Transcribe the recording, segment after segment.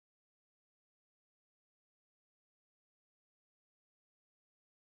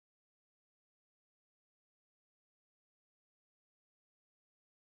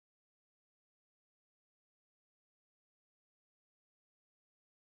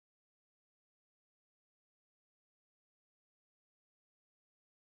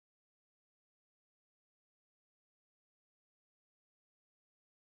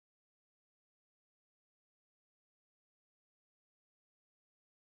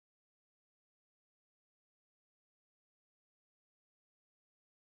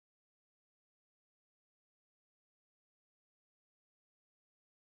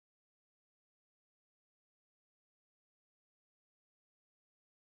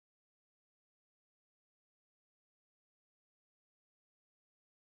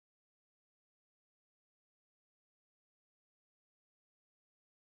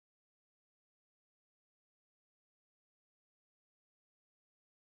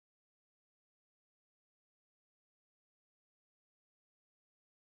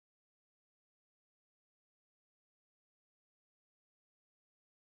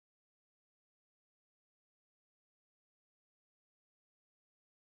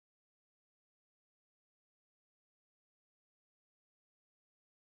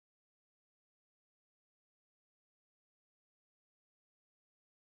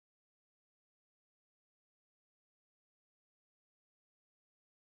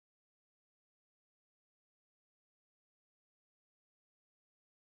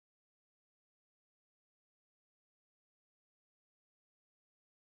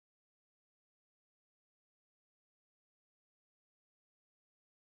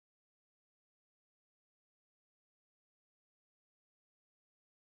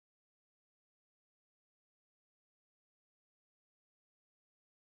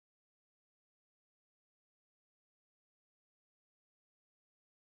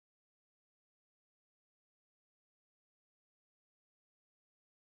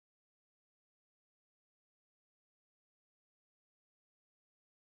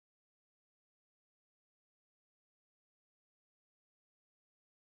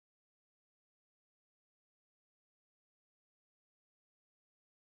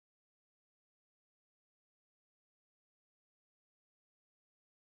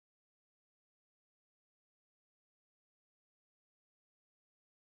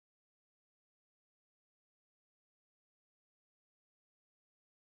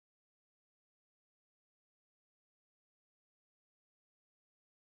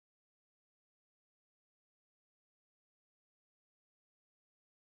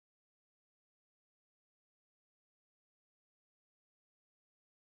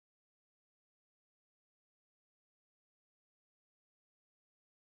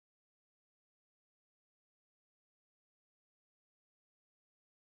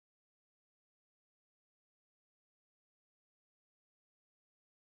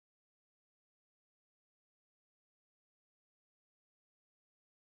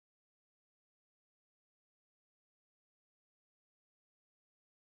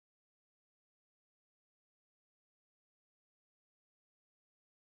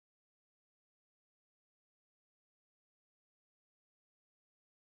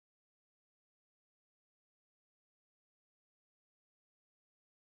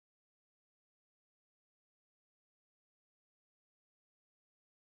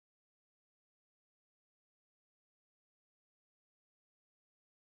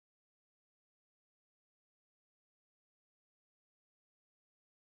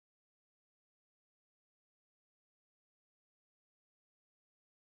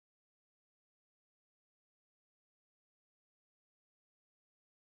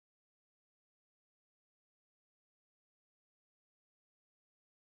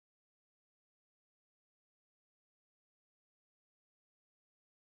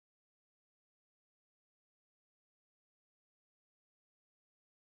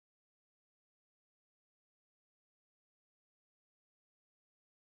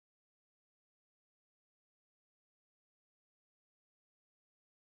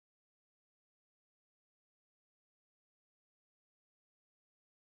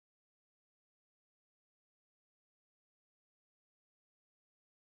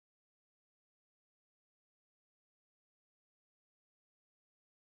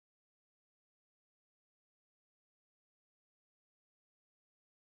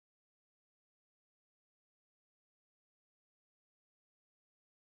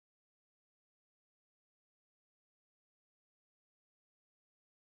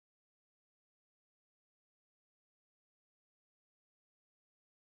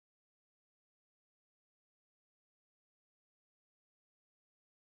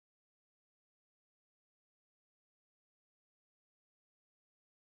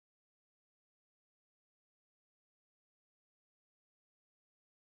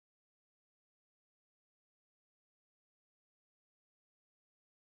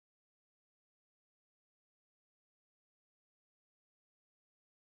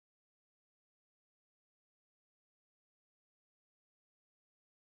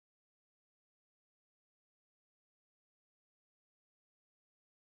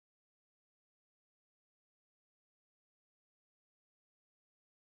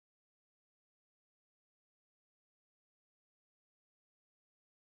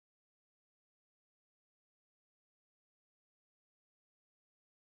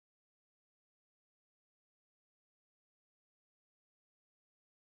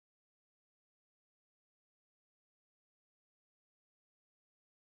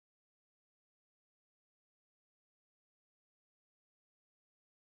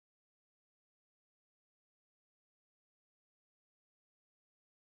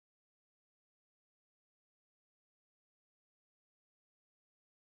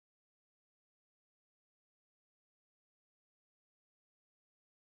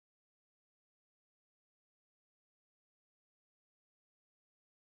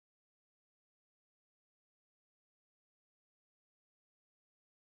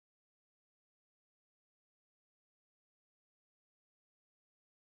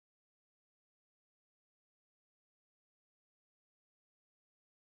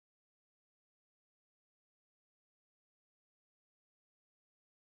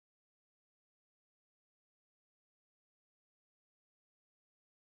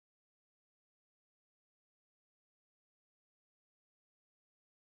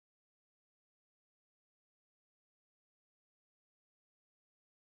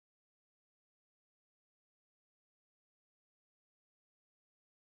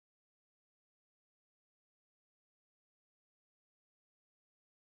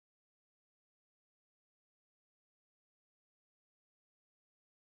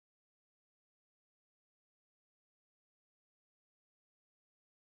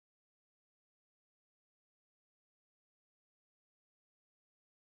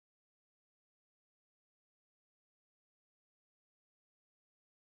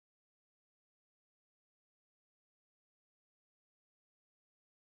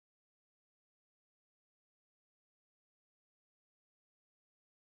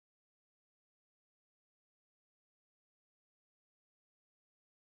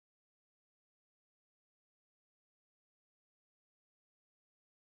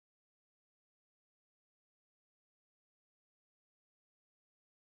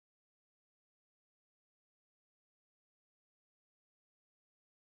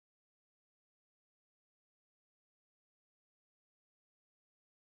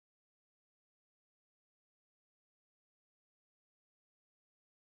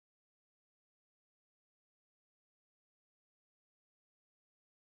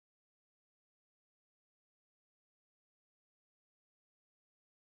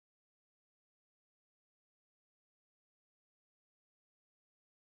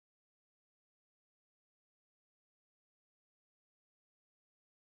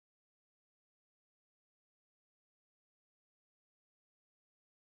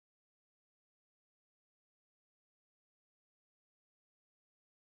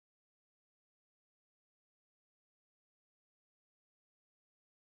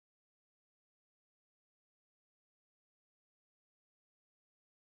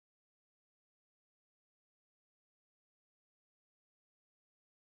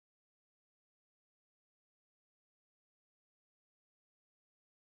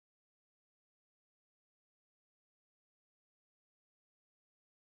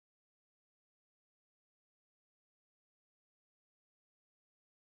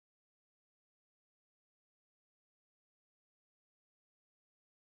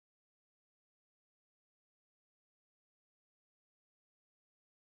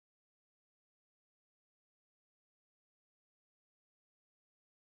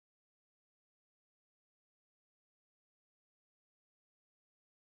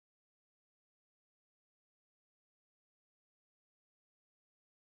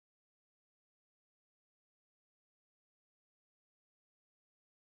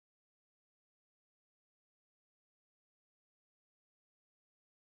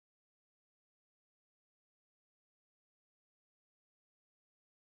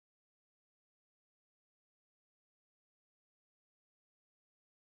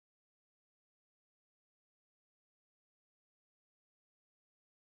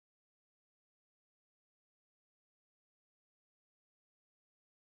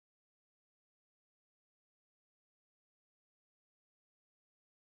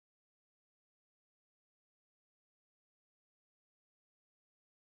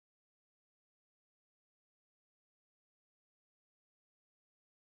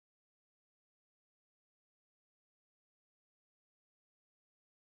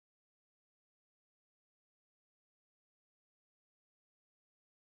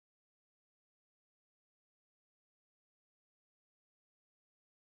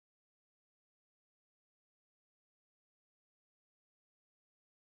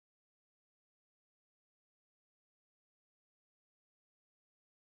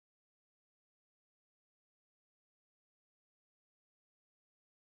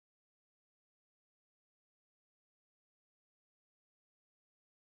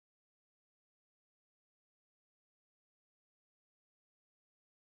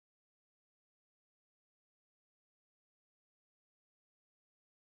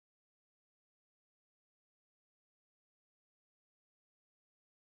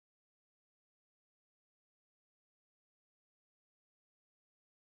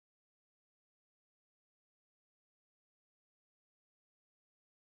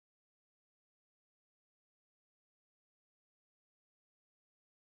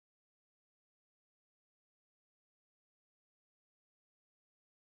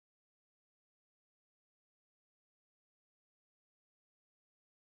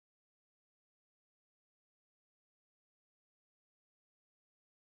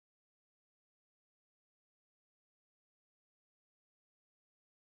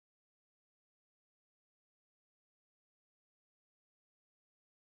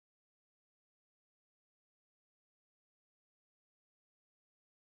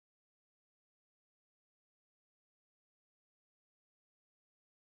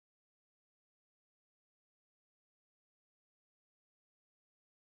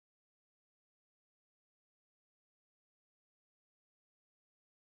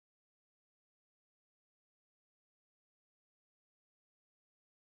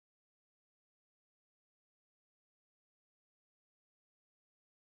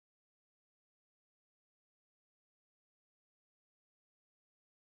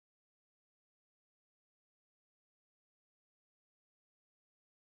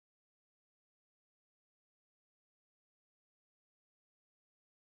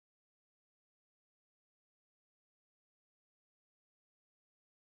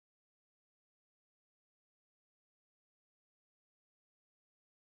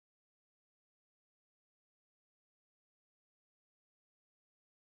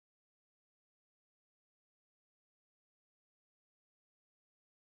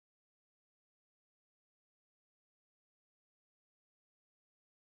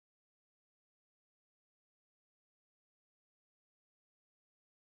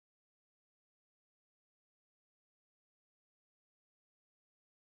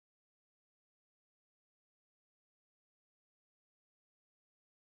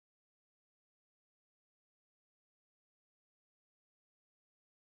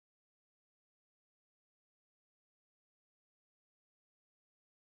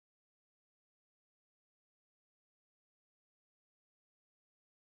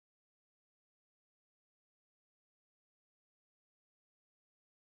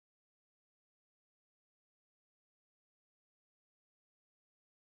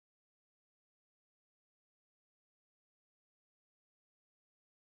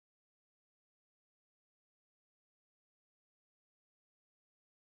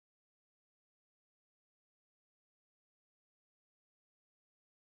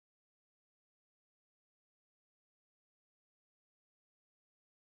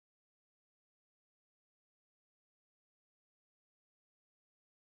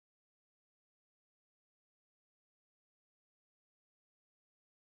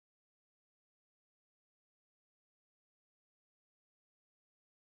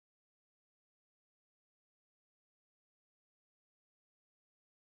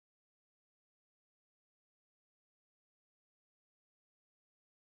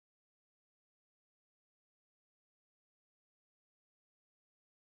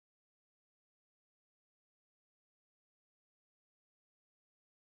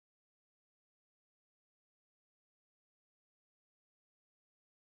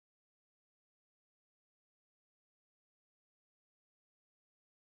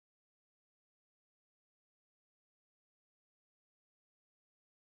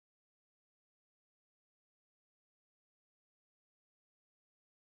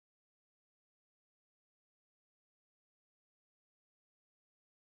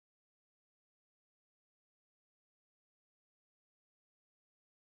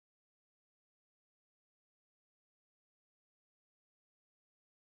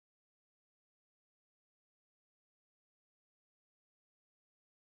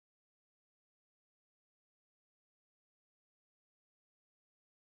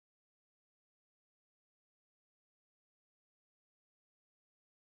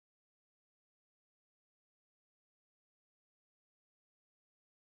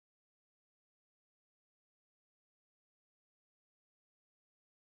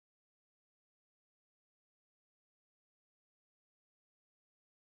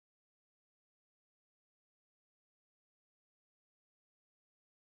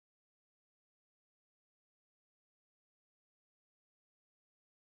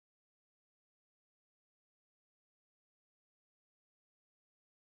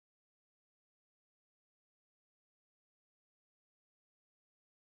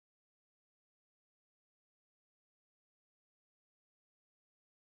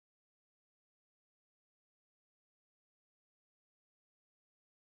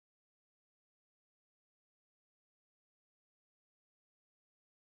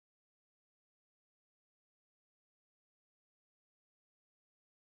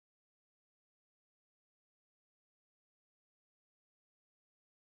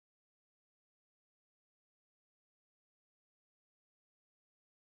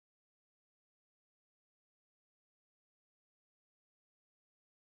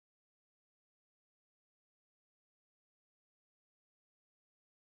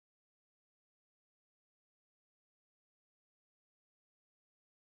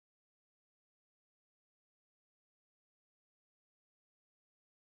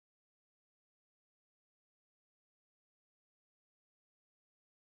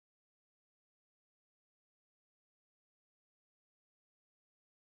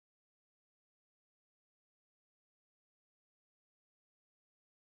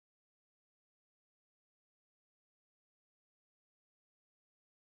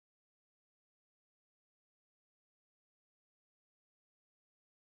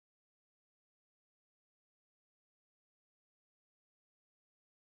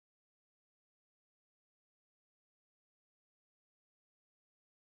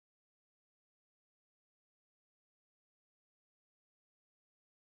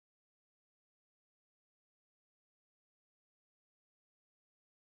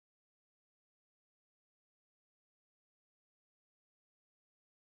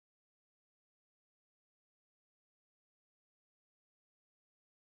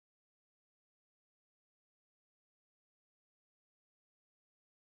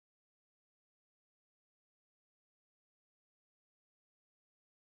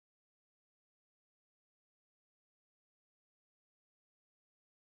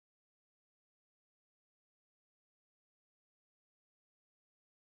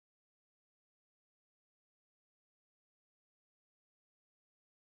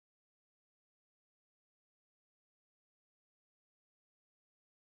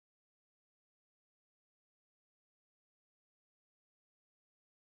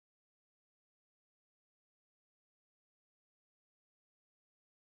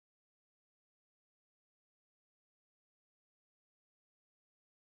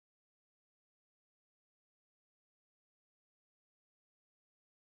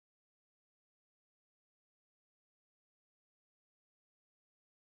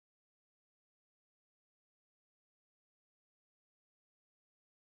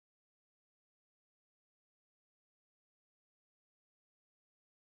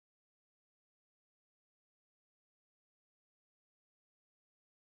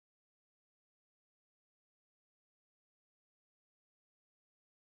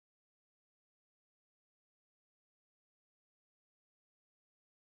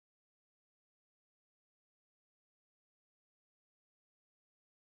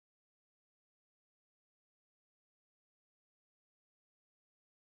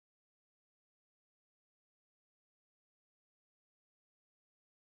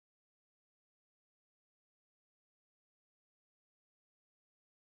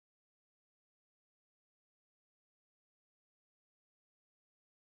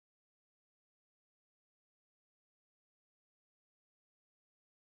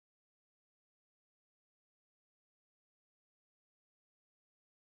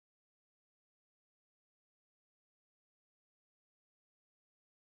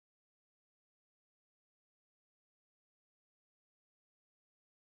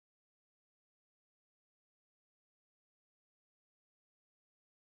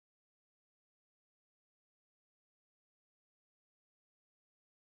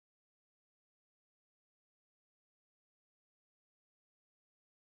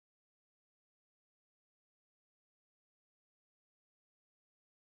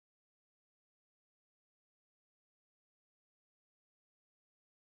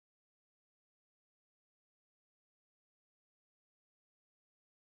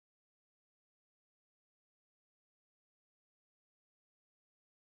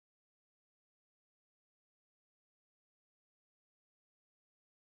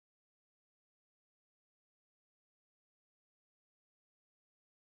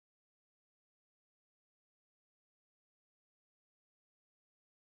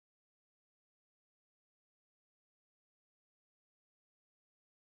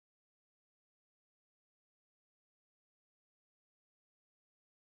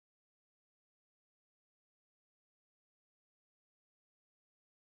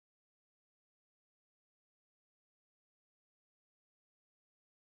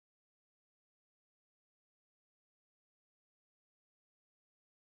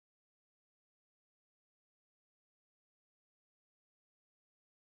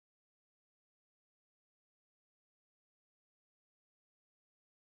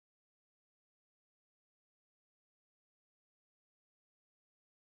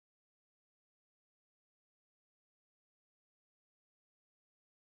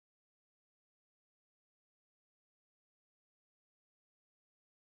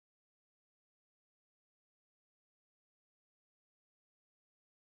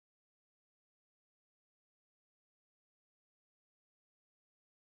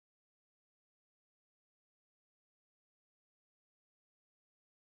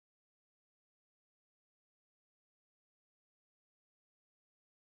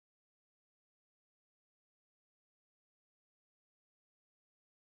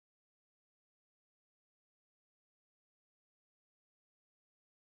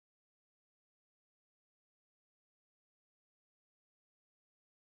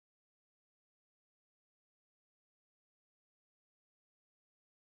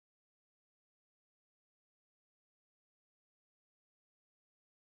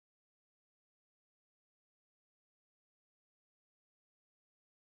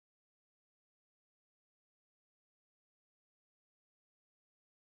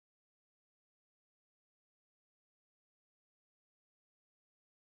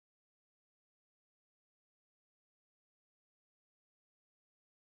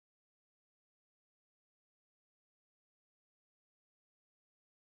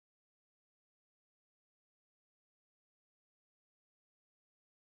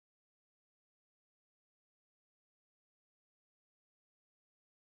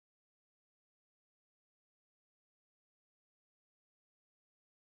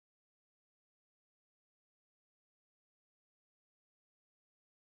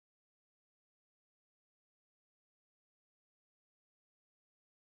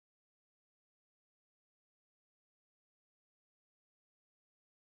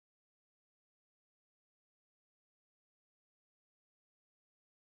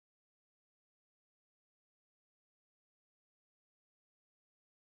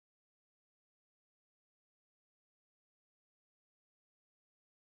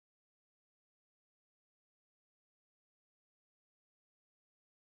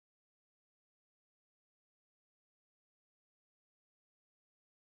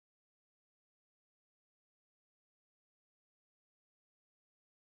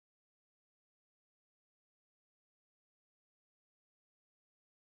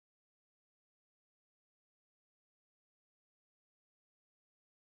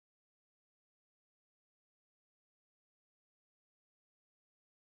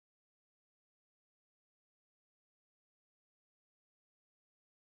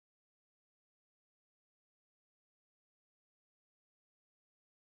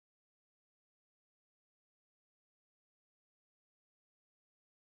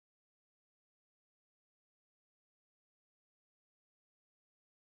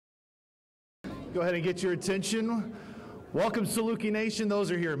Go ahead and get your attention. Welcome, Saluki Nation. Those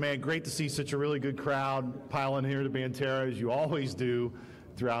are here, man. Great to see such a really good crowd piling here to Banterra, as you always do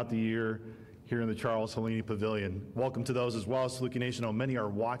throughout the year here in the Charles Helleny Pavilion. Welcome to those as well, Saluki Nation. I know many are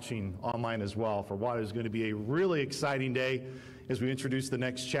watching online as well for what is going to be a really exciting day as we introduce the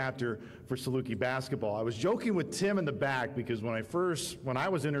next chapter for Saluki basketball. I was joking with Tim in the back because when I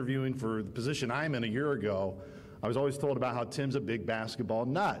was interviewing for the position I'm in a year ago, I was always told about how Tim's a big basketball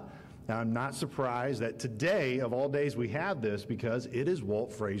nut. Now, I'm not surprised that today, of all days, we have this because it is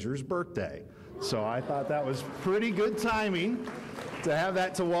Walt Frazier's birthday. So I thought that was pretty good timing to have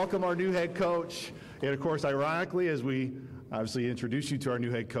that to welcome our new head coach. And of course, ironically, as we obviously introduce you to our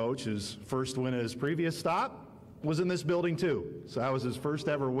new head coach, his first win at his previous stop was in this building too. So that was his first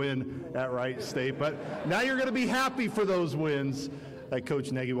ever win at Wright State. But now you're going to be happy for those wins that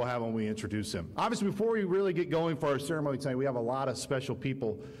Coach Nagy will have when we introduce him. Obviously, before we really get going for our ceremony tonight, we have a lot of special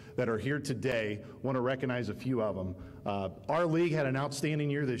people that are here today. Want to recognize a few of them. Our league had an outstanding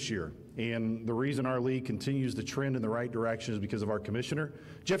year this year, and the reason our league continues to trend in the right direction is because of our commissioner.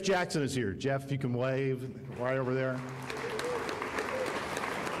 Jeff Jackson is here. Jeff, if you can wave right over there.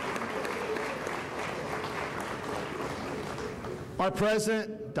 Our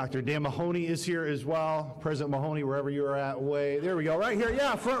president, Dr. Dan Mahoney, is here as well. President Mahoney, wherever you're at, there we go, right here,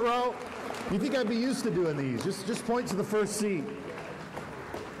 yeah, front row. You think I'd be used to doing these? Just point to the first seat.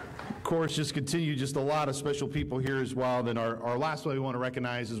 Of course, just continue, just a lot of special people here as well. Then our last one we want to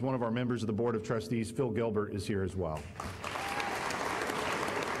recognize is one of our members of the Board of Trustees, Phil Gilbert, is here as well.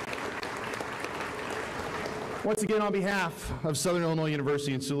 Once again, on behalf of Southern Illinois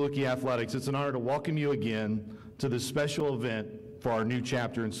University and Saluki Athletics, it's an honor to welcome you again to this special event for our new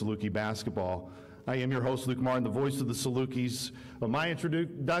chapter in Saluki basketball. I am your host, Luke Martin, the voice of the Salukis. My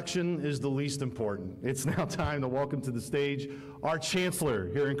introduction is the least important. It's now time to welcome to the stage our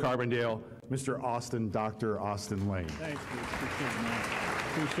chancellor here in Carbondale, Mr. Dr. Austin Lane. Thank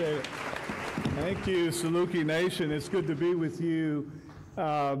you. Appreciate it. Thank you, Saluki Nation. It's good to be with you.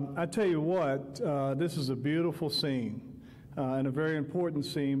 I tell you what, this is a beautiful scene. And a very important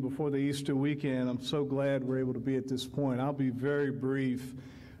scene before the Easter weekend. I'm so glad we're able to be at this point. I'll be very brief.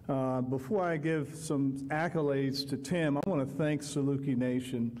 Before I give some accolades to Tim, I want to thank Saluki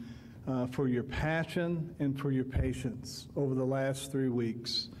Nation for your passion and for your patience over the last 3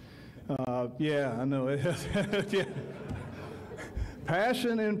 weeks. Yeah, I know. Yeah.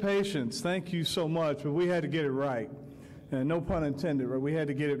 Passion and patience. Thank you so much. But we had to get it right. And no pun intended, right? We had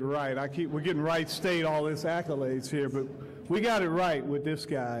to get it right. We're getting Wright State all this accolades here, but we got it right with this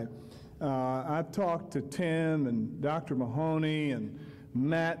guy. I talked to Tim and Dr. Mahoney and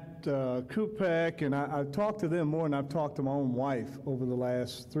Matt Kupek, and I talked to them more than I've talked to my own wife over the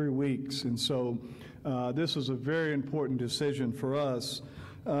last 3 weeks. And so this was a very important decision for us.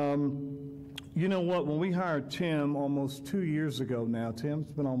 You know what? When we hired Tim almost 2 years ago now, Tim,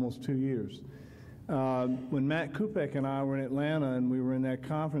 it's been almost 2 years. When Matt Kupek and I were in Atlanta and we were in that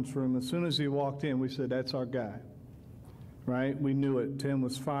conference room, as soon as he walked in, we said, that's our guy. Right? We knew it. Tim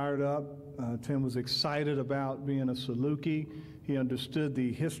was fired up. Tim was excited about being a Saluki. He understood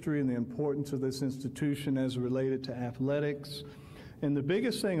the history and the importance of this institution as related to athletics. And the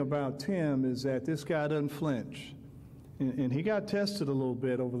biggest thing about Tim is that this guy doesn't flinch. And he got tested a little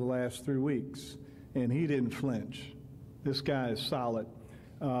bit over the last 3 weeks, and he didn't flinch. This guy is solid.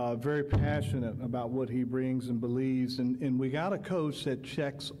 Very passionate about what he brings and believes, and we got a coach that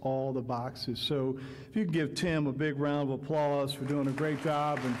checks all the boxes. So if you can give Tim a big round of applause for doing a great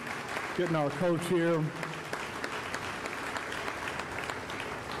job and getting our coach here.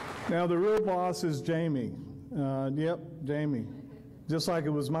 Now the real boss is Jamie. Yep, Jamie. Just like it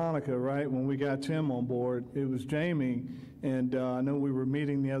was Monica, right? When we got Tim on board, it was Jamie, and I know we were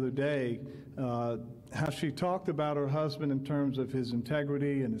meeting the other day, how she talked about her husband in terms of his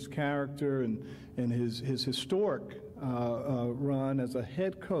integrity and his character and his historic run as a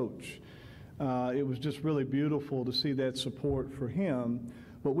head coach. It was just really beautiful to see that support for him.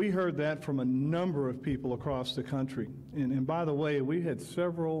 But we heard that from a number of people across the country. And by the way, we had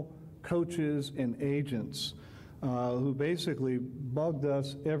several coaches and agents who basically bugged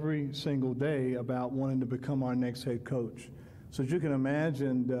us every single day about wanting to become our next head coach. So as you can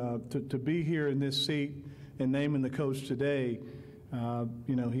imagine, to be here in this seat and naming the coach today,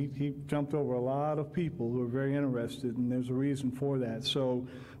 you know, he jumped over a lot of people who are very interested, and there's a reason for that. So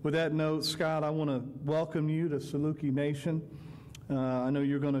with that note, Scott, I want to welcome you to Saluki Nation. I know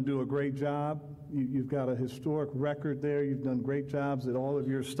you're going to do a great job. You've got a historic record there. You've done great jobs at all of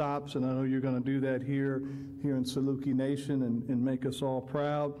your stops, and I know you're going to do that here in Saluki Nation and make us all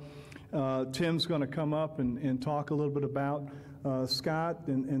proud. Tim's going to come up and talk a little bit about Scott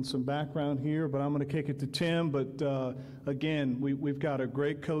and some background here, but I'm going to kick it to Tim. But again, we've got a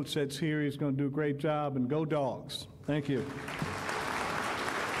great coach that's here. He's going to do a great job, and go Dogs. Thank you.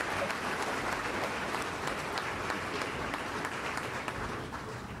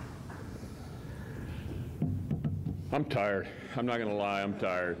 I'm tired. I'm not going to lie, I'm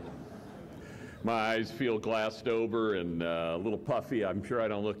tired. My eyes feel glassed over and a little puffy. I'm sure I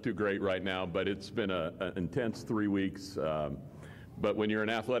don't look too great right now, but it's been an intense 3 weeks. But when you're an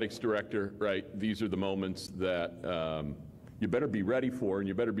athletics director, right, these are the moments that you better be ready for, and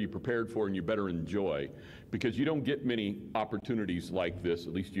you better be prepared for, and you better enjoy, because you don't get many opportunities like this.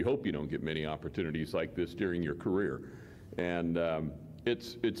 At least you hope you don't get many opportunities like this during your career. And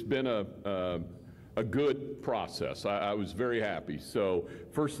it's been a good process. I was very happy. So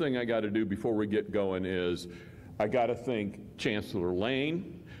first thing I got to do before we get going is I got to thank Chancellor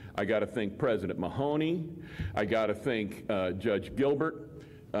Lane. I got to thank President Mahoney. I got to thank Judge Gilbert.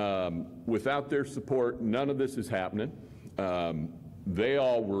 Without their support, none of this is happening. They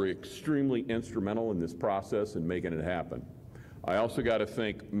all were extremely instrumental in this process and making it happen. I also got to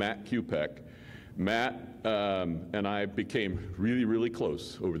thank Matt Kupek. Matt and I became really, really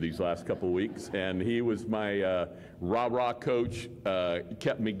close over these last couple of weeks, and he was my rah-rah coach,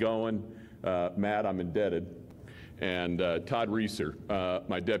 kept me going. Matt, I'm indebted. And Todd Reeser,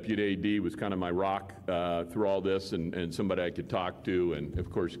 my deputy AD, was kind of my rock through all this, and somebody I could talk to. And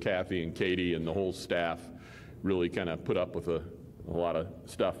of course, Kathy and Katie and the whole staff really kind of put up with a lot of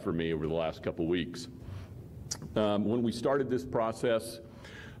stuff for me over the last couple of weeks. When we started this process,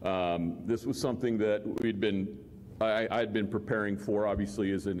 this was something that I'd been preparing for.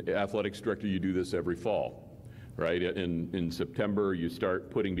 Obviously, as an athletics director, you do this every fall, right? In September, you start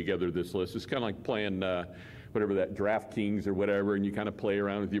putting together this list. It's kind of like playing whatever that DraftKings or whatever, and you kind of play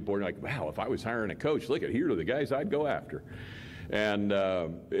around with your board, and like, wow, if I was hiring a coach, look at here are the guys I'd go after. And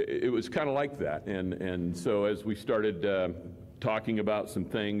it was kind of like that. And so as we started talking about some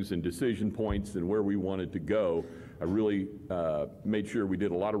things and decision points and where we wanted to go, I really made sure we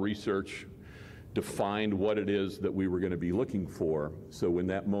did a lot of research, defined what it is that we were going to be looking for, so when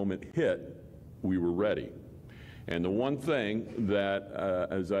that moment hit, we were ready. And the one thing that,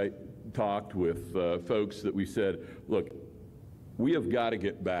 as I talked with folks, that we said, look, we have got to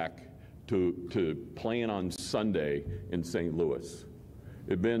get back to playing on Sunday in St. Louis.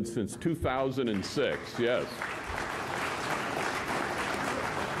 It's been since 2006, yes.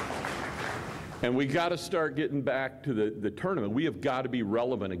 And we got to start getting back to the tournament. We have got to be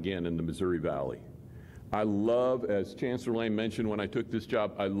relevant again in the Missouri Valley. I love, as Chancellor Lane mentioned when I took this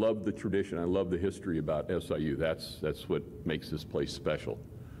job, I love the tradition. I love the history about SIU. That's what makes this place special.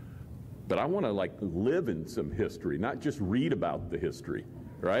 But I want to like live in some history, not just read about the history,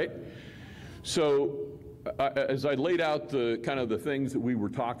 right? So as I laid out the kind of the things that we were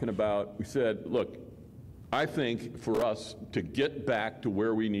talking about, we said, look, I think for us to get back to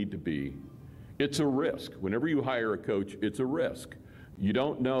where we need to be, it's a risk. Whenever you hire a coach, it's a risk. You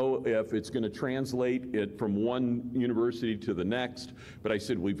don't know if it's going to translate it from one university to the next, but I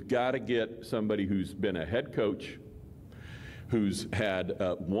said we've got to get somebody who's been a head coach, who's had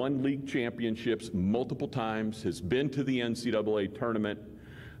won league championships multiple times, has been to the NCAA tournament,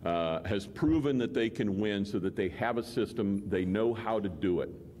 has proven that they can win, so that they have a system, they know how to do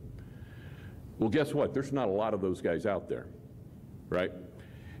it. Well, guess what? There's not a lot of those guys out there, right?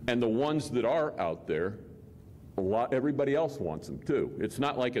 And the ones that are out there, everybody else wants them too. It's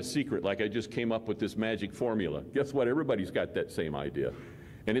not like a secret, like I just came up with this magic formula. Guess what? Everybody's got that same idea.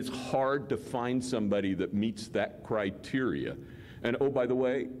 And it's hard to find somebody that meets that criteria. And oh, by the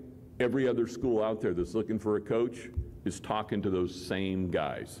way, every other school out there that's looking for a coach is talking to those same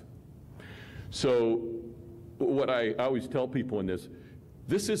guys. So what I always tell people in this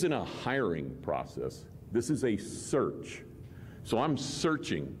isn't a hiring process. This is a search. So I'm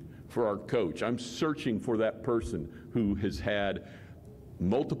searching for our coach. I'm searching for that person who has had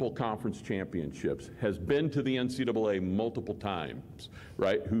multiple conference championships, has been to the NCAA multiple times,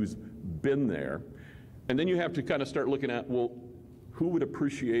 right, who's been there. And then you have to kind of start looking at, well, who would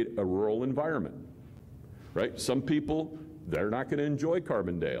appreciate a rural environment, right? Some people, they're not going to enjoy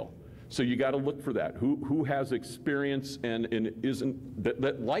Carbondale. So you got to look for that. Who has experience and isn't,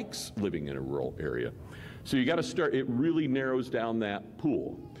 that likes living in a rural area? So you got to start, it really narrows down that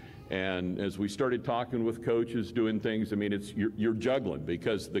pool. And as we started talking with coaches, doing things, I mean, it's you're juggling,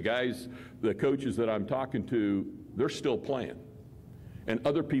 because the guys, the coaches that I'm talking to, they're still playing. And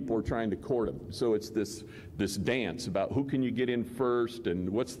other people are trying to court them. So it's this dance about who can you get in first, and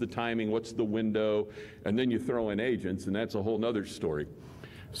what's the timing, what's the window, and then you throw in agents, and that's a whole nother story.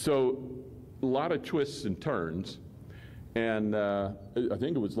 So a lot of twists and turns. And I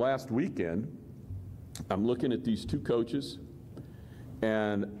think it was last weekend, I'm looking at these two coaches,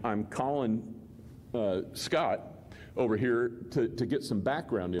 and I'm calling Scott over here to get some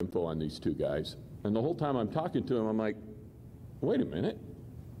background info on these two guys. And the whole time I'm talking to him, I'm like, wait a minute.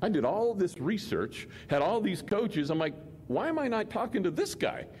 I did all this research, had all these coaches. I'm like, why am I not talking to this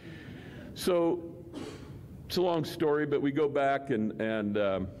guy? So it's a long story, but we go back, and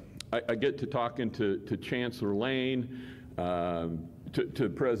I get to talking to Chancellor Lane, to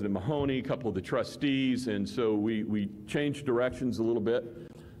President Mahoney, a couple of the trustees, and so we changed directions a little bit.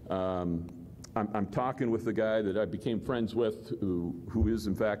 I'm talking with the guy that I became friends with, who is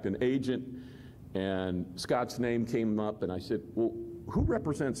in fact an agent, and Scott's name came up, and I said, well, who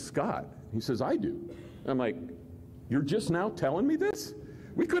represents Scott? He says, I do. I'm like, you're just now telling me this?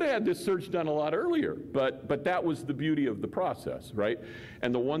 We could have had this search done a lot earlier, but that was the beauty of the process, right?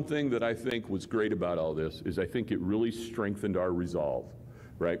 And the one thing that I think was great about all this is I think it really strengthened our resolve,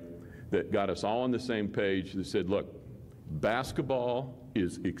 right? That got us all on the same page that said, look, basketball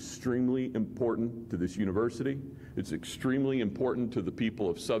is extremely important to this university. It's extremely important to the people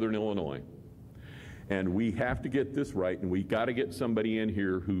of Southern Illinois. And we have to get this right, and we got to get somebody in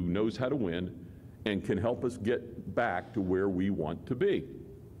here who knows how to win and can help us get back to where we want to be.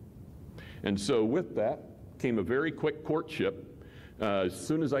 And so with that came a very quick courtship. As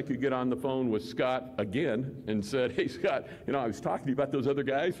soon as I could get on the phone with Scott again and said, hey, Scott, you know, I was talking to you about those other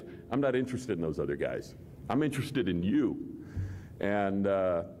guys. I'm not interested in those other guys. I'm interested in you. And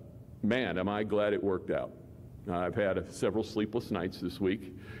man, am I glad it worked out. I've had several sleepless nights this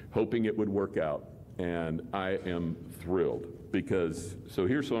week hoping it would work out. And I am thrilled because, so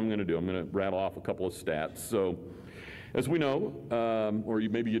here's what I'm going to do. I'm going to rattle off a couple of stats. So as we know, or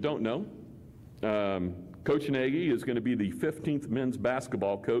maybe you don't know, Coach Nagy is going to be the 15th men's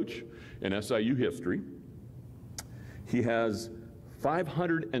basketball coach in SIU history. He has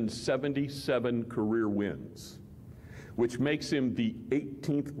 577 career wins, which makes him the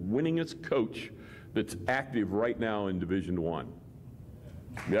 18th winningest coach that's active right now in Division I.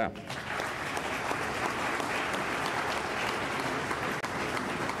 Yeah.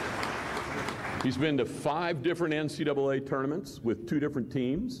 He's been to 5 different NCAA tournaments with 2 different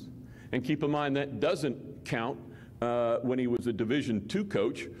teams. And keep in mind that doesn't count when he was a Division II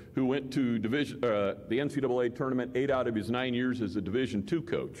coach who went to the NCAA tournament 8 out of his 9 years as a Division II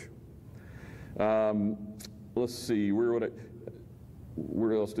coach. Let's see,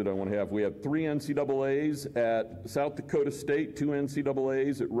 where else did I want to have? We have 3 NCAAs at South Dakota State, 2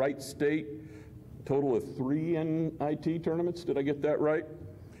 NCAAs at Wright State, total of 3 NIT tournaments. Did I get that right?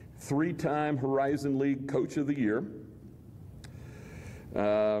 3-time Horizon League Coach of the Year.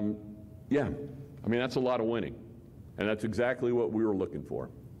 Yeah, I mean, that's a lot of winning. And that's exactly what we were looking for.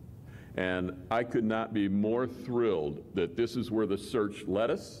 And I could not be more thrilled that this is where the search led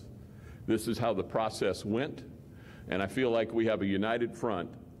us. This is how the process went. And I feel like we have a united front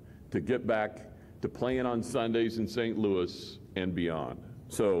to get back to playing on Sundays in St. Louis and beyond.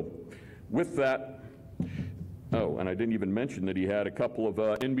 So with that, oh, and I didn't even mention that he had a couple of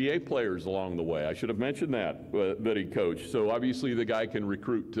NBA players along the way. I should have mentioned that, that he coached. So obviously the guy can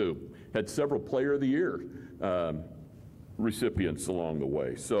recruit too. Had several Player of the Year recipients along the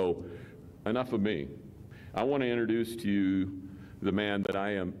way. So enough of me. I want to introduce to you the man that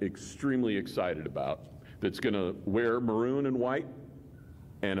I am extremely excited about, that's going to wear maroon and white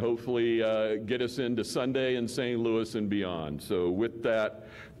and hopefully get us into Sunday in St. Louis and beyond. So with that,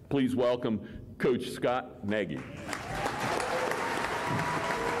 please welcome Coach Scott Nagy.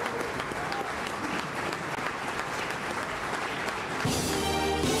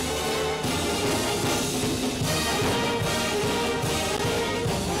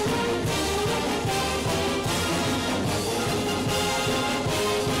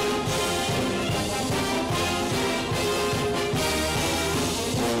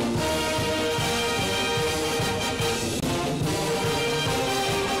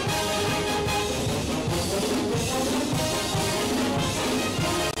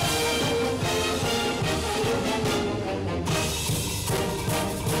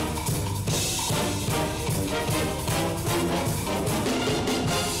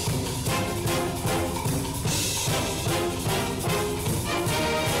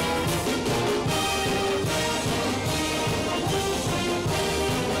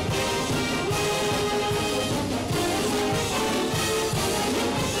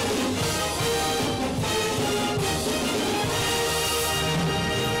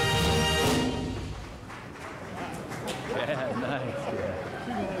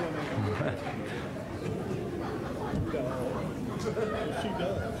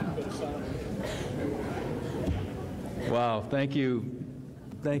 Wow, thank you.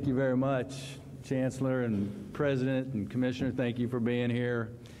 Thank you very much, Chancellor and President and Commissioner. Thank you for being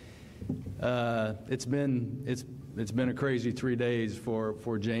here. It's been a crazy 3 days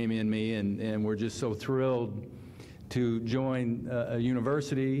for Jamie and me, and we're just so thrilled to join a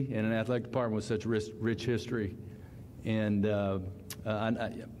university and an athletic department with such rich history. And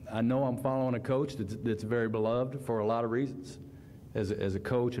I know I'm following a coach that's very beloved for a lot of reasons, as a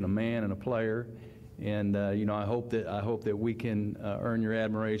coach and a man and a player. And you know, I hope that we can earn your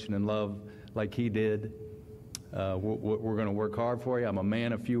admiration and love like he did. We're going to work hard for you. I'm a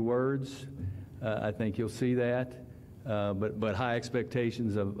man of few words. I think you'll see that. But high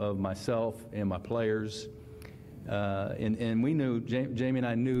expectations of myself and my players. And we knew, Jamie and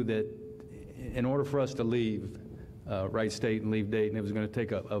I knew that in order for us to leave Wright State and leave Dayton, it was going to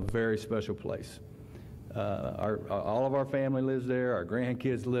take a very special place. All of our family lives there, our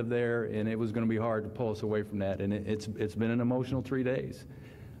grandkids live there, and it was going to be hard to pull us away from that. And it's been an emotional 3 days,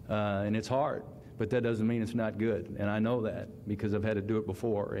 and it's hard, but that doesn't mean it's not good. And I know that because I've had to do it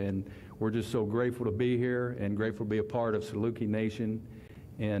before. And we're just so grateful to be here and grateful to be a part of Saluki Nation,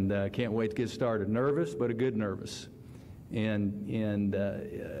 and can't wait to get started. Nervous, but a good nervous. And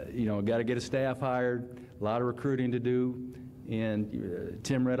you know, got to get a staff hired, a lot of recruiting to do. And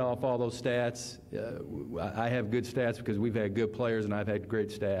Tim read off all those stats. I have good stats because we've had good players and I've had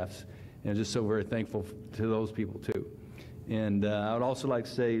great staffs. And I'm just so very thankful to those people too. And I would also like to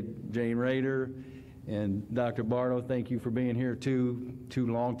say, Jane Rader and Dr. Bardo, thank you for being here too. Two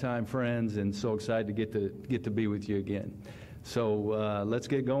longtime friends, and so excited to get to be with you again. So let's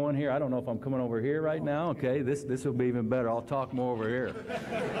get going here. I don't know if I'm coming over here right now. Okay, this will be even better. I'll talk more over here.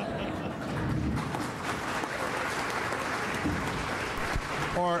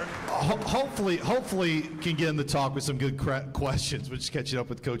 Or hopefully can get him to talk with some good questions. We're just catching up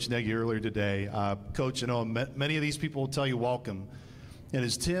with Coach Nagy earlier today. Coach, I know many of these people will tell you welcome. And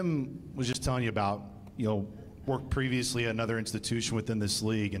as Tim was just telling you about, you know, worked previously at another institution within this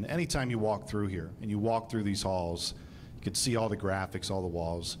league, and anytime you walk through here and you walk through these halls, you can see all the graphics, all the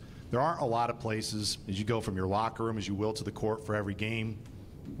walls. There aren't a lot of places, as you go from your locker room, as you will, to the court for every game,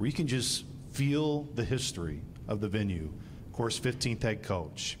 where you can just feel the history of the venue. Of course, 15th head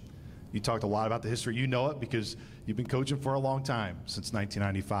coach. You talked a lot about the history. You know it because you've been coaching for a long time, since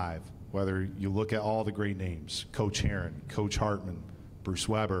 1995. Whether you look at all the great names, Coach Heron, Coach Hartman, Bruce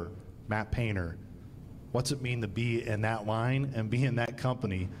Weber, Matt Painter. What's it mean to be in that line and be in that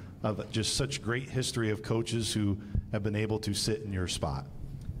company of just such great history of coaches who have been able to sit in your spot?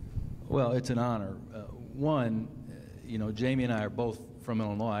 Well, it's an honor. One, you know, Jamie and I are both from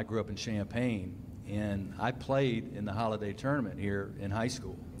Illinois. I grew up in Champaign, and I played in the holiday tournament here in high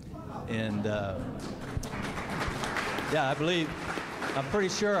school. And yeah, I'm pretty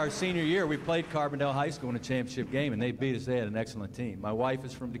sure our senior year we played Carbondale High School in a championship game, and they beat us. They had an excellent team. My wife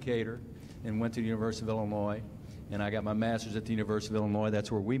is from Decatur and went to the University of Illinois, and I got my master's at the University of Illinois.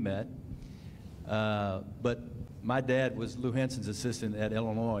 That's where we met. But my dad was Lou Henson's assistant at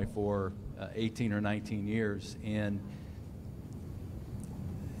Illinois for 18 or 19 years, and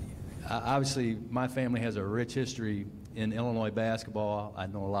obviously my family has a rich history in Illinois basketball. I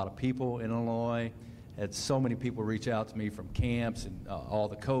know a lot of people in Illinois. Had so many people reach out to me from camps and all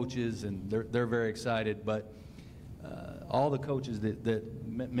the coaches, and they're very excited. But all the coaches that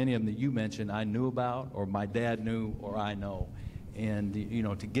many of them that you mentioned, I knew about, or my dad knew, or I know. And you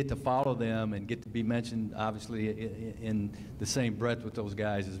know, to get to follow them and get to be mentioned, obviously, in the same breath with those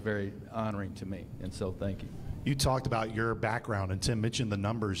guys is very honoring to me. And so, thank you. You talked about your background, and Tim mentioned the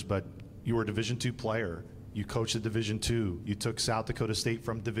numbers, but you were a Division II player. You coached at Division II. You took South Dakota State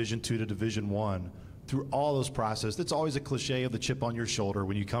from Division II to Division I. Through all those processes, it's always a cliche of the chip on your shoulder.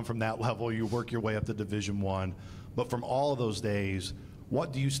 When you come from that level, you work your way up to Division I. But from all of those days,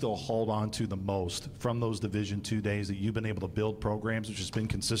 what do you still hold on to the most from those Division II days that you've been able to build programs, which has been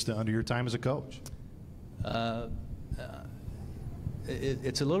consistent under your time as a coach?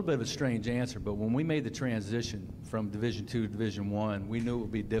 It's a little bit of a strange answer, but when we made the transition from Division II to Division I, we knew it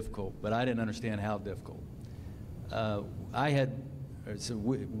would be difficult, but I didn't understand how difficult.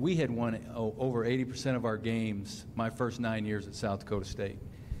 We had won over 80% of our games my first 9 years at South Dakota State.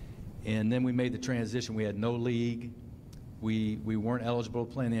 And then we made the transition. We had no league. We weren't eligible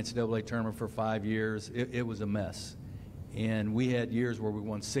to play in the NCAA tournament for 5 years. It was a mess. And we had years where we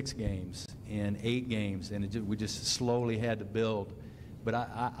won 6 games and 8 games, and we just slowly had to build. But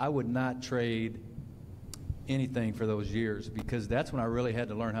I would not trade anything for those years, because that's when I really had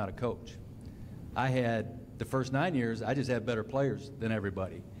to learn how to coach. I had the first 9 years, I just had better players than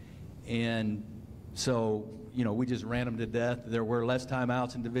everybody. And So, we just ran them to death. There were less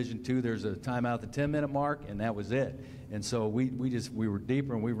timeouts in Division II. There's a timeout at the 10-minute mark, and that was it. And so we were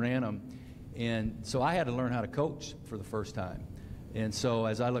deeper, and we ran them. And so I had to learn how to coach for the first time. And so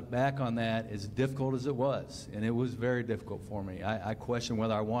as I look back on that, as difficult as it was, and it was very difficult for me, I questioned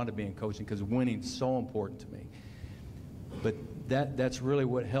whether I wanted to be in coaching because winning's so important to me. But that's really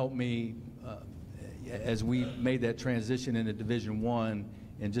what helped me as we made that transition into Division I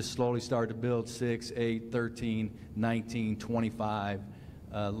and just slowly started to build 6, 8, 13, 19, 25,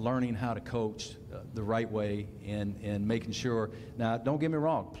 learning how to coach the right way and making sure. Now, don't get me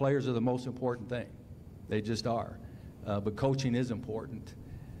wrong, players are the most important thing. They just are. But coaching is important.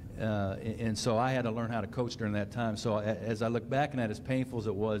 And so I had to learn how to coach during that time. So as I look back on that, as painful as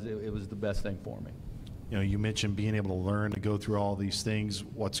it was the best thing for me. You mentioned being able to learn to go through all these things.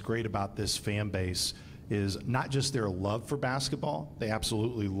 What's great about this fan base is not just their love for basketball. They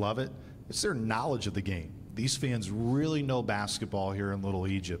absolutely love it. It's their knowledge of the game. These fans really know basketball here in Little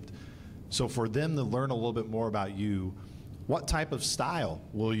Egypt. So for them to learn a little bit more about you, what type of style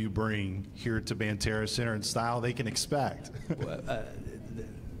will you bring here to Banterra Center and style they can expect? Well,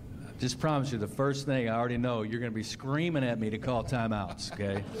 just promise you, the first thing I already know, you're going to be screaming at me to call timeouts,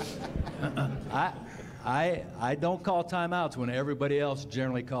 okay? I don't call timeouts when everybody else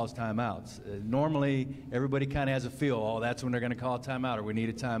generally calls timeouts. Normally, everybody kind of has a feel, oh, that's when they're going to call a timeout or we need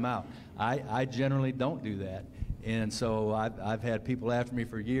a timeout. I generally don't do that. And so I've had people after me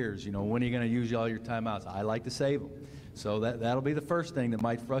for years, when are you going to use all your timeouts? I like to save them. So that'll be the first thing that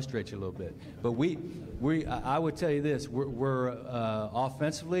might frustrate you a little bit. But I would tell you this: we're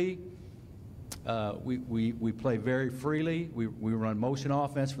offensively, we play very freely. We run motion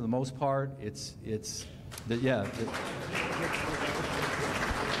offense for the most part. Yeah.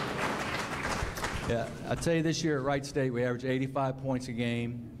 I tell you, this year at Wright State, we averaged 85 points a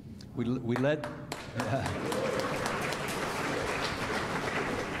game. We led.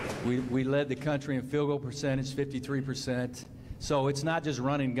 We led the country in field goal percentage, 53%. So it's not just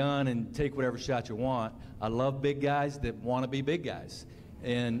run and gun and take whatever shot you want. I love big guys that want to be big guys.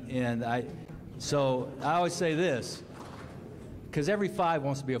 So I always say this, because every 5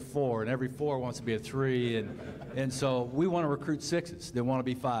 wants to be a 4, and every 4 wants to be a 3, and so we want to recruit 6s that want to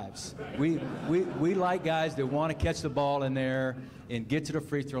be 5s. We like guys that want to catch the ball in there and get to the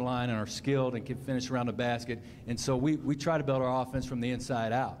free throw line and are skilled and can finish around the basket. And so we try to build our offense from the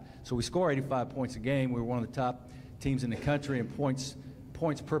inside out. So we score 85 points a game. We're one of the top teams in the country in points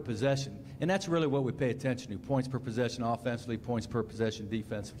per possession. And that's really what we pay attention to, points per possession offensively, points per possession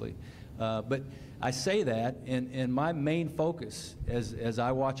defensively. But I say that, and my main focus as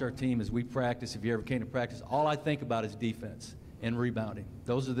I watch our team, as we practice, if you ever came to practice, all I think about is defense and rebounding.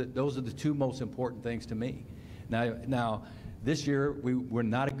 Those are the 2 most important things to me. Now this year, we're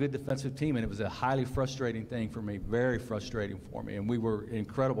not a good defensive team, and it was a highly frustrating thing for me, very frustrating for me, and we were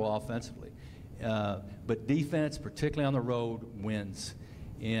incredible offensively. But defense, particularly on the road, wins.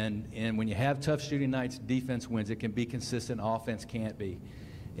 And when you have tough shooting nights, defense wins. It can be consistent, offense can't be.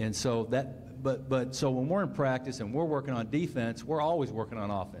 And so so when we're in practice and we're working on defense, we're always working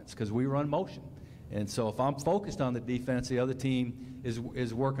on offense because we run motion. And so if I'm focused on the defense, the other team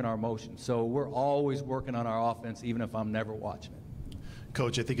is working our motion. So we're always working on our offense, even if I'm never watching it.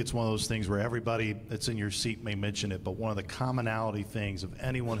 Coach, I think it's one of those things where everybody that's in your seat may mention it, but one of the commonality things of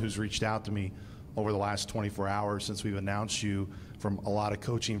anyone who's reached out to me over the last 24 hours since we've announced you from a lot of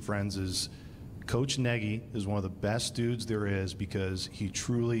coaching friends is Coach Nagy is one of the best dudes there is because he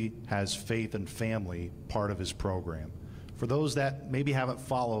truly has faith and family part of his program. For those that maybe haven't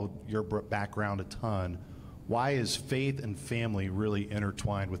followed your background a ton, why is faith and family really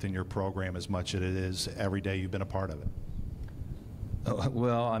intertwined within your program as much as it is every day you've been a part of it?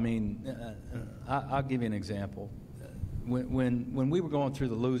 Well, I mean, I'll give you an example. When we were going through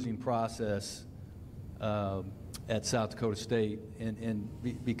the losing process at South Dakota State,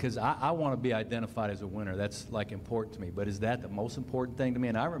 because I want to be identified as a winner. That's like important to me. But is that the most important thing to me?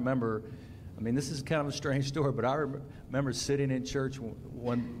 And I remember, I mean, this is kind of a strange story, but I remember sitting in church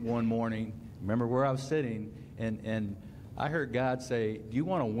one morning. Remember where I was sitting, and I heard God say, "Do you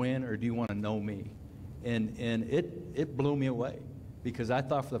want to win or do you want to know me?" And it blew me away because I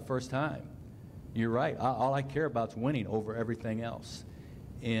thought for the first time, you're right. All I care about is winning over everything else.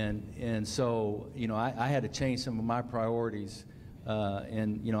 And so, I had to change some of my priorities.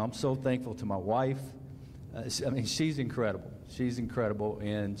 I'm so thankful to my wife. She's incredible. She's incredible,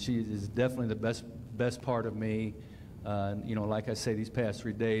 and she is definitely the best part of me. Like I say, these past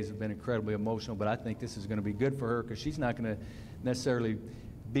 3 days have been incredibly emotional, but I think this is going to be good for her because she's not going to necessarily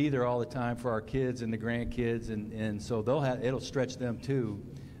be there all the time for our kids and the grandkids, and so it'll stretch them too.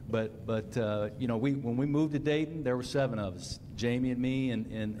 you know, when we moved to Dayton, there were 7 of us, Jamie and me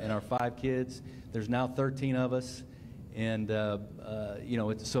and our 5 kids. There's now 13 of us, and you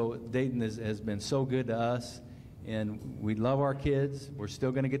know, so Dayton has been so good to us, and we love our kids. We're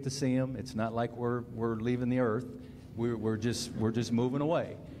still going to get to see them. It's not like we're leaving the earth. We're just moving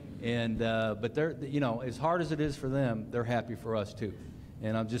away, and but they're, you know, as hard as it is for them, they're happy for us too,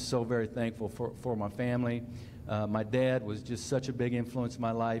 and I'm just so very thankful for my family. My dad was just such a big influence in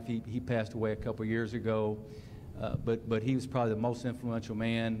my life. He passed away a couple years ago, but he was probably the most influential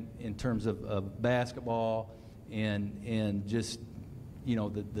man in terms of basketball and just, you know,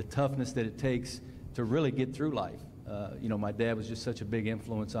 the toughness that it takes to really get through life. You know, my dad was just such a big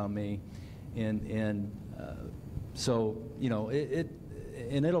influence on me, and so, you know,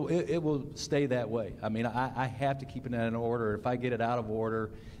 it will stay that way. I mean, I have to keep it in order. If I get it out of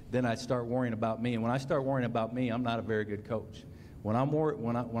order, then I start worrying about me. And when I start worrying about me, I'm not a very good coach. When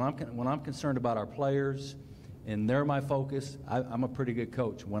I'm concerned about our players and they're my focus, I'm a pretty good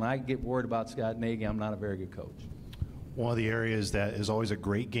coach. When I get worried about Scott Nagy, I'm not a very good coach. One of the areas that is always a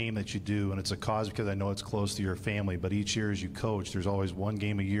great game that you do, and it's a cause because I know it's close to your family, but each year as you coach, there's always one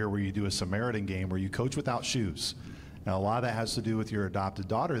game a year where you do a Samaritan game where you coach without shoes. Now, a lot of that has to do with your adopted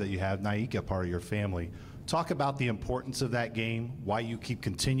daughter that you have, Naika, part of your family. Talk about the importance of that game, why you keep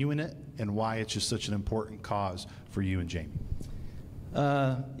continuing it, and why it's just such an important cause for you and Jamie.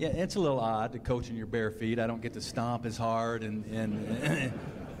 Yeah, it's a little odd to coach in your bare feet. I don't get to stomp as hard,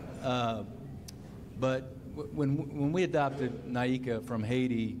 but when we adopted Naika from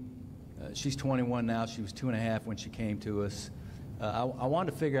Haiti, she's 21 now. She was 2.5 when she came to us. I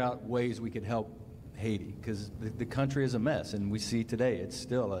wanted to figure out ways we could help Haiti, because the country is a mess, and we see today it's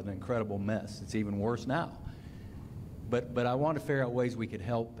still an incredible mess. It's even worse now. But I wanted to figure out ways we could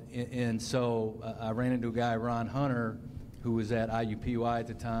help, and so I ran into a guy, Ron Hunter, who was at IUPUI at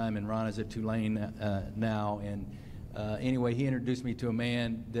the time, and Ron is at Tulane now. And anyway, he introduced me to a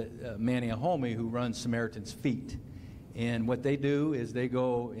man, Manny Ahomey, who runs Samaritan's Feet. And what they do is they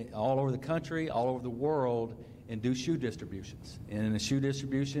go all over the country, all over the world, and do shoe distributions. And in a shoe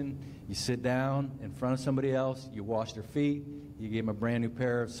distribution, you sit down in front of somebody else, you wash their feet, you give them a brand new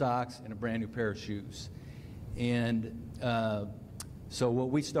pair of socks and a brand new pair of shoes. And so what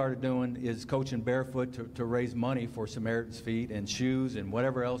we started doing is coaching barefoot to raise money for Samaritan's Feet and shoes and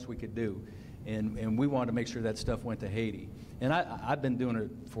whatever else we could do. And we wanted to make sure that stuff went to Haiti. And I've been doing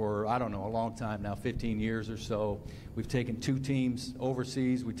it for, I don't know, a long time now, 15 years or so. We've taken 2 teams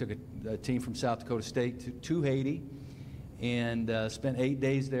overseas. We took a team from South Dakota State to Haiti and spent 8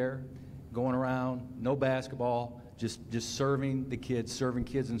 days there, going around, no basketball, just serving the kids, serving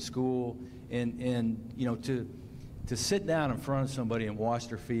kids in school. And you know, to sit down in front of somebody and wash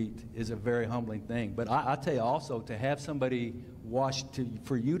their feet is a very humbling thing. But I'll tell you also, to have somebody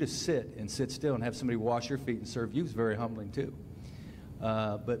for you to sit and sit still and have somebody wash your feet and serve you is very humbling too.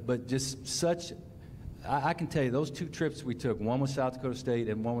 But just such, I can tell you, those 2 trips we took, one with South Dakota State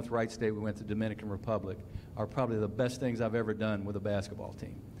and one with Wright State, we went to Dominican Republic, are probably the best things I've ever done with a basketball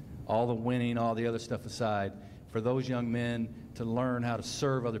team. All the winning, all the other stuff aside, for those young men to learn how to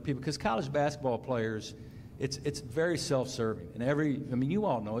serve other people. Because college basketball players, it's very self-serving. And I mean, you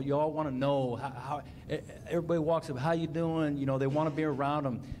all know it. You all want to know how everybody walks up, how you doing? You know, they want to be around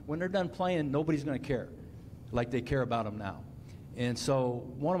them. When they're done playing, nobody's going to care like they care about them now. And so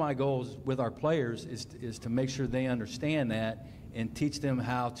one of my goals with our players is to make sure they understand that and teach them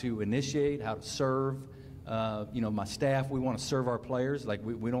how to initiate, how to serve. You know, my staff, we want to serve our players. Like,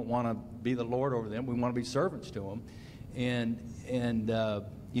 we don't want to be the Lord over them. We want to be servants to them. And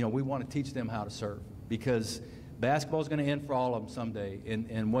you know, we want to teach them how to serve, because basketball is going to end for all of them someday,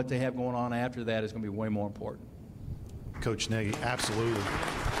 and what they have going on after that is going to be way more important. Coach Nagy, absolutely.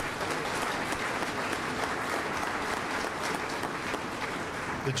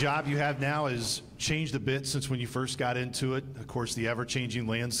 The job you have now has changed a bit since when you first got into it. Of course, the ever-changing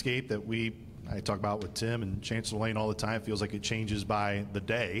landscape that I talk about with Tim and Chancellor Lane all the time, feels like it changes by the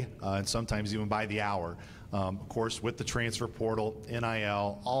day and sometimes even by the hour. Of course, with the transfer portal,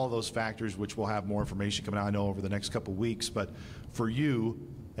 NIL, all of those factors, which we'll have more information coming out, I know, over the next couple of weeks. But for you,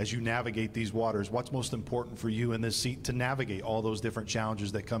 as you navigate these waters, what's most important for you in this seat to navigate all those different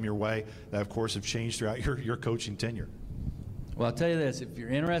challenges that come your way that, of course, have changed throughout your coaching tenure? Well, I'll tell you this. If you're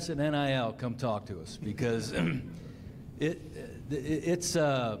interested in NIL, come talk to us, because it's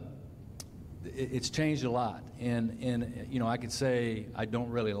changed a lot. And you know, I could say I don't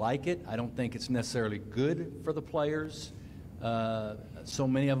really like it. I don't think it's necessarily good for the players. So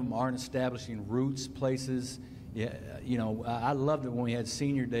many of them aren't establishing roots, places. Yeah, you know, I loved it when we had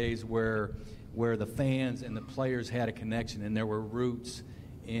senior days where the fans and the players had a connection and there were roots.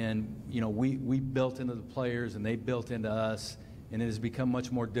 And, we built into the players and they built into us, and it has become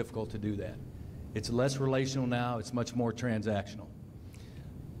much more difficult to do that. It's less relational now. It's much more transactional.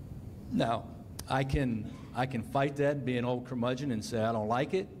 Now, I can fight that and be an old curmudgeon and say I don't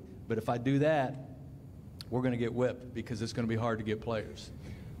like it, but if I do that, we're going to get whipped because it's going to be hard to get players.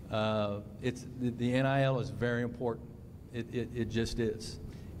 The NIL is very important. It just is.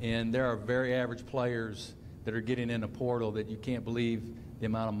 And there are very average players that are getting in a portal that you can't believe the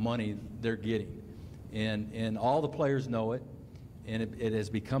amount of money they're getting. And all the players know it, and it has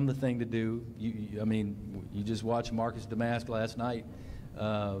become the thing to do. You just watched Marcus Damask last night,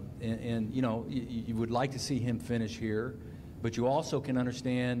 you would like to see him finish here, but you also can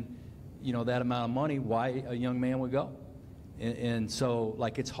understand, that amount of money, why a young man would go. And so,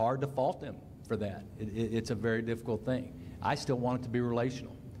 it's hard to fault them for that. It's a very difficult thing. I still want it to be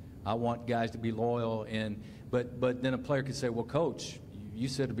relational. I want guys to be loyal, but then a player could say, well, Coach, you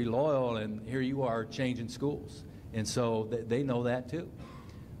said to be loyal, and here you are changing schools. And so they know that too.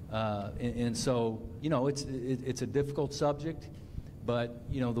 And so, it's a difficult subject, but,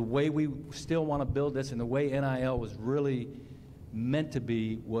 the way we still want to build this and the way NIL was really meant to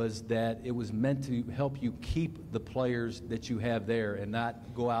be was that it was meant to help you keep the players that you have there and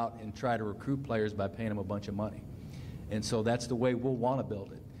not go out and try to recruit players by paying them a bunch of money. And so that's the way we'll want to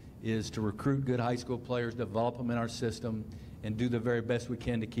build it, is to recruit good high school players, develop them in our system, and do the very best we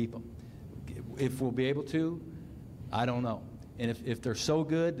can to keep them. If we'll be able to, I don't know. And if they're so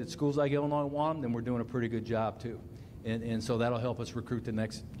good that schools like Illinois want them, then we're doing a pretty good job too. And so that'll help us recruit the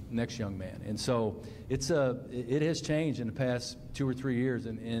next young man. And so it has changed in the past 2 or 3 years,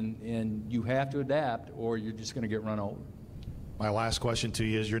 and you have to adapt or you're just going to get run over. My last question to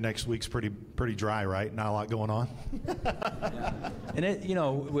you is, your next week's pretty dry, right? Not a lot going on? Yeah.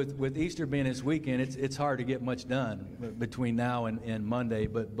 And with Easter being this weekend, it's hard to get much done between now and Monday,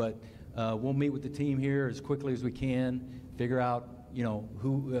 but we'll meet with the team here as quickly as we can, figure out,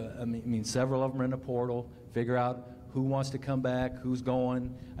 who, several of them are in the portal, figure out who wants to come back, who's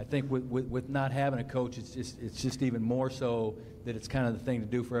going. I think with not having a coach, it's just even more so that it's kind of the thing to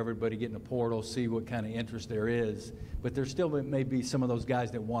do for everybody, get in the portal, see what kind of interest there is. But there still may be some of those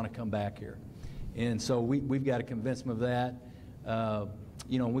guys that want to come back here. And so we've got to convince them of that.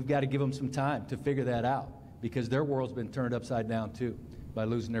 We've got to give them some time to figure that out, because their world's been turned upside down too by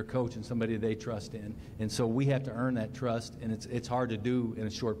losing their coach and somebody they trust in. And so we have to earn that trust, and it's hard to do in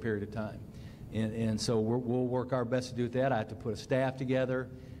a short period of time. And so we'll work our best to do that. I have to put a staff together,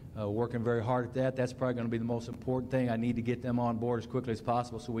 working very hard at that. That's probably going to be the most important thing. I need to get them on board as quickly as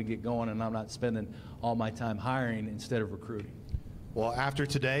possible so we get going, and I'm not spending all my time hiring instead of recruiting. Well, after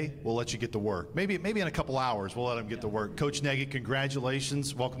today, we'll let you get to work. Maybe in a couple hours, we'll let them get to work. Coach Nagy,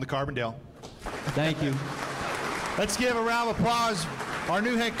 congratulations. Welcome to Carbondale. Thank you. Let's give a round of applause our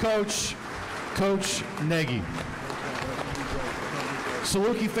new head coach, Coach Nagy.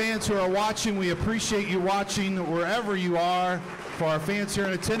 Saluki fans who are watching, we appreciate you watching wherever you are. For our fans here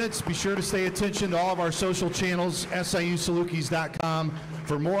in attendance, be sure to stay attention to all of our social channels, SIUSalukis.com,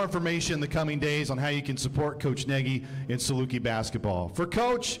 for more information in the coming days on how you can support Coach Nagy in Saluki basketball. For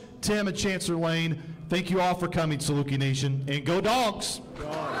Coach, Tim, and Chancellor Lane, thank you all for coming, Saluki Nation, and go Dogs!